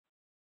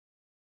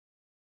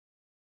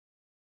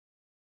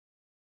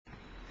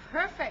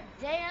perfect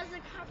day as a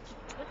cop to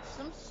put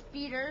some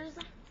speeders.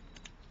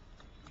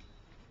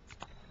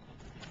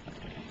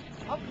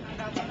 Oh, I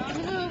got one on the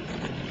move.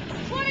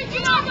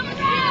 22 on the road!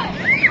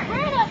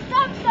 We're at a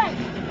stop sign!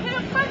 Hit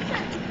a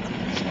person!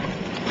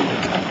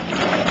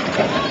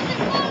 Close it,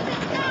 stop the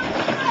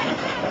sign!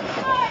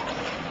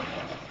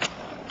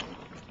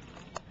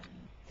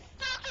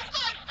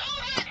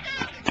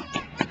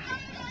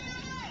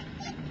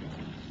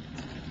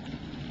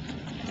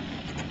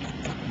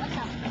 What's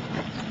up?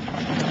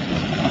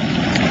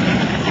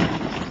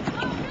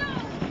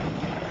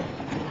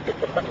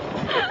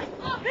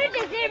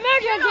 Emergency!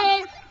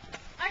 Emergency!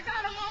 I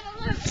got him on the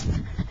loose!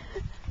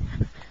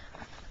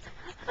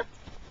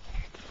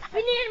 We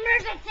need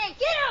emergency!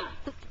 Get him!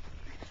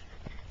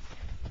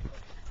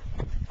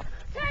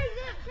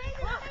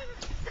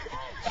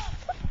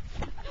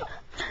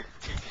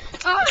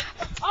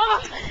 Oh!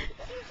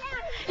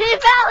 He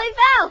fell! Sit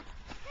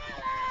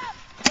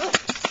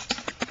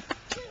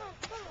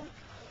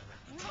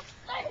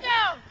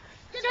down!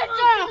 Sit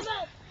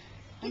down!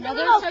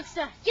 Another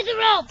success. Get the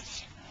ropes!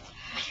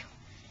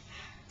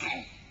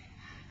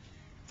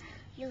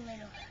 You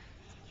little.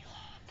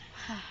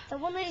 The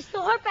one lady's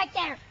still hurt back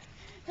there.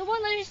 The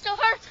one lady's still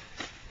hurt.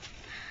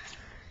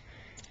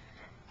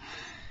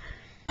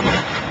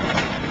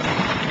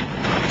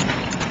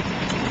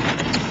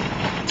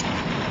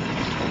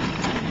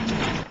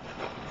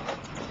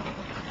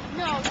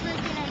 No,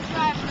 drinking and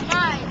driving the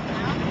mine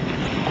now.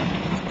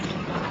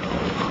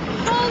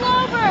 Pull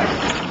over!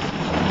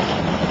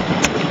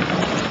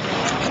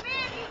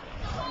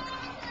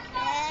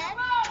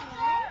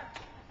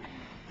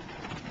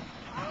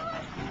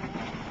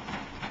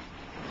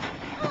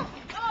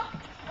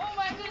 Oh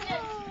my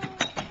goodness!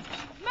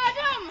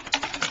 Madam!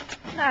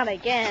 Not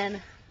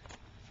again.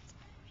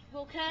 You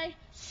okay?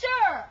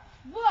 Sir!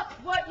 Look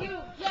what you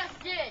just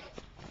did!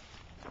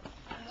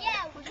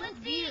 Yeah, with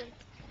the...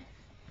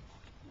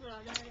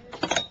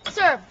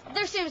 Sir,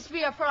 there seems to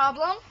be a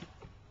problem.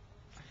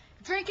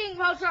 Drinking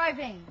while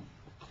driving.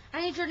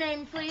 I need your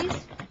name, please.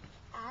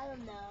 I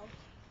don't know.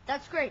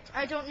 That's great.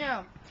 I don't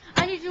know.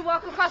 I need you to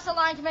walk across the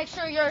line to make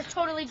sure you're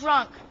totally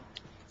drunk.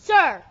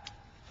 Sir!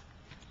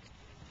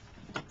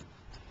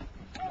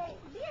 Hey,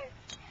 here.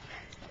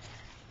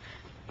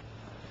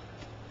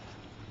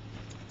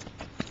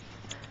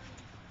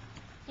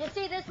 You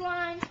see this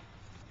line?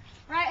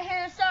 Right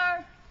here,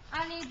 sir.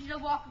 I need you to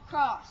walk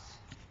across.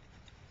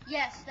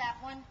 Yes, that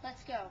one.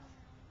 Let's go.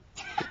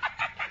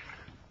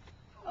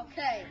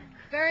 Okay.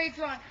 Very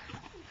drunk.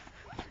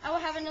 I will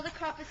have another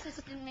cop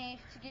assisting me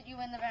to get you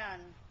in the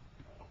van.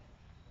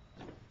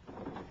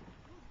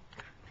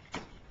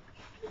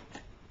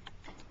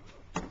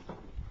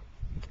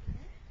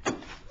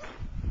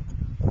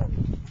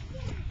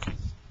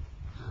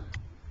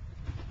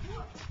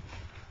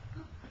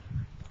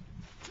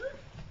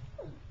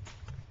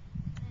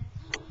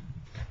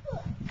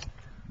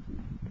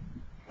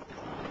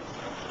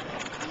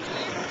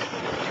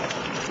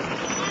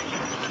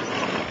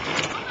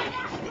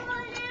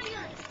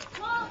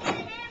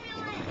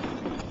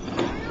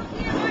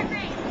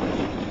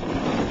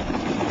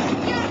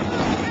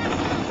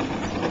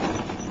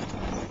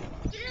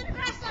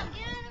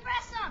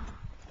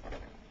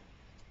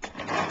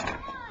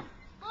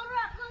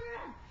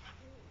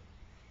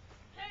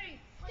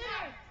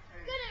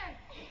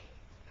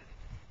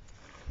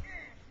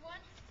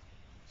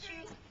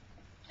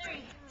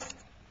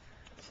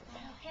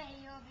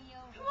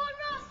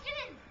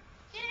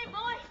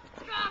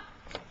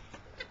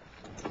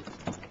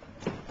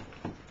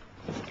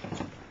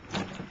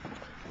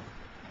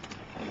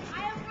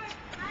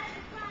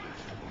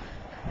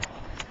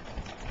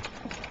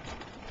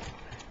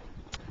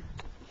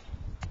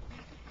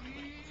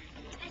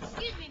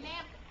 Excuse me,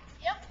 ma'am.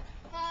 Yep.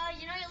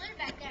 You know you live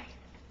back there.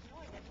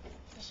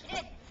 Yes, you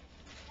did.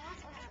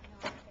 That's what happened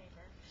on the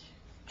paper.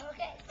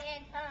 Okay,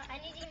 and I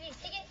need to give you a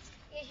ticket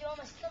because you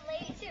almost killed a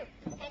lady too.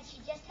 And she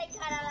just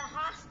got out of the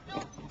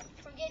hospital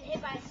from getting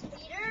hit by a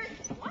speeder.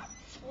 What?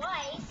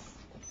 Twice.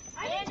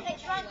 And a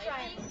drunk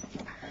driver.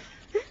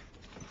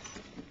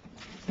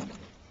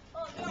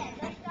 Oh yeah,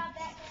 let's stop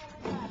back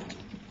there.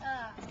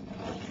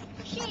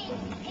 She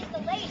hit the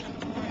lady.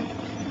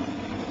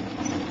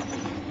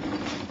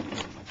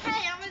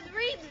 Hey, I was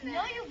reading this.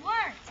 No, you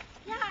weren't.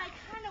 Yeah, I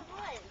kind of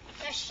was.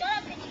 Now shut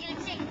up and you get a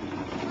ticket.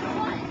 For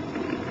what?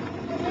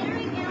 The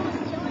Larry Bell was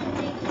killing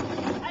ladies.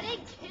 I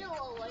didn't kill a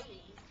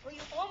lady. Well,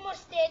 you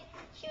almost did.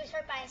 She was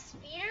hurt by a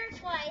speeder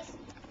twice.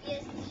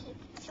 Because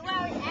 2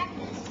 hours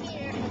after the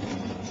speeder,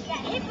 she got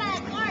hit by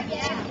a car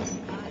again.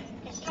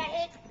 And she got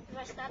hit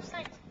by a stop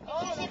sign. And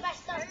she was hit by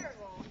some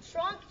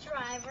drunk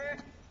driver.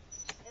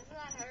 Isn't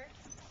that her?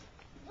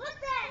 What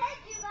the heck,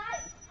 you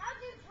guys?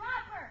 How'd you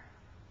drop her?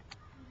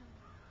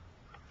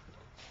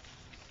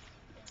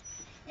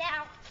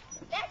 Now,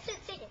 that's the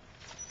ticket.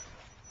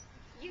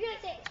 You get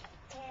a ticket.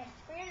 And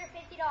it's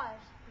 $350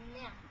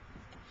 now.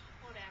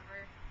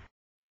 Whatever.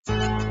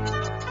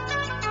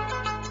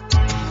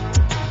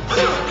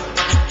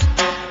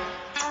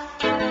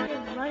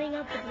 Running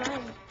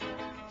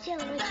Jill,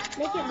 like,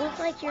 make it look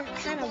like you're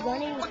kind of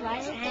running with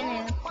Riley. I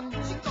know.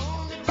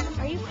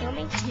 Are you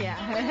filming? Yeah.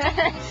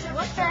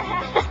 What the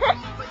heck?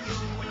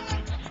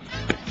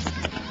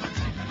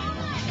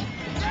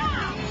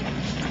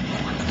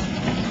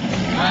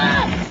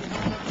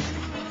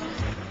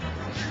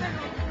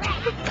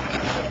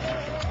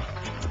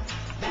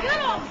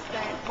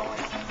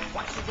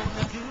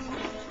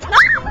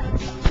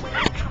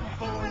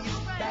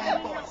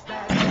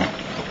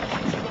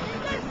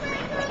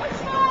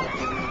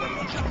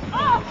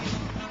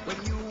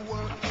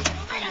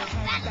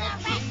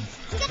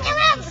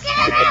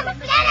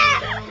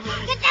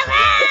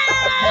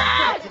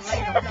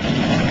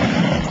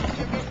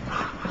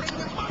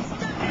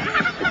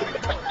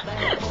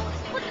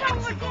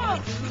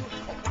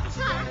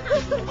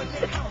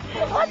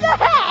 What the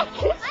heck?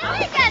 I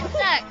like that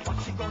suck.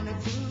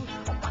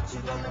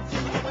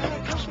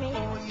 Push me.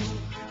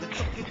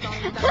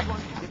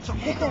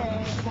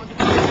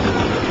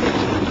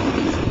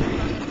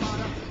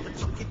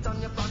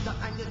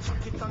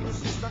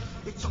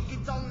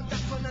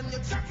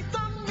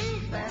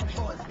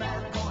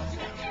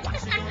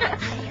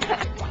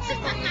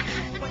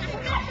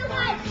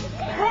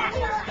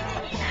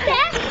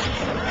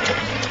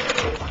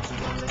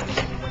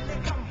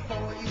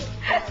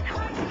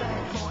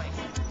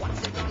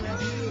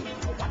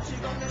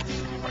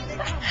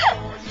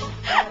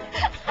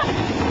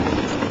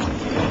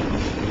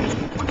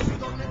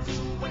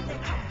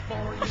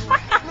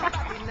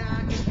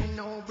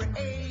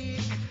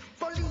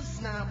 Police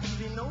now,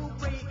 give you no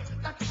break.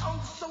 That's all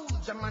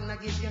soldier man, I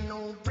give you no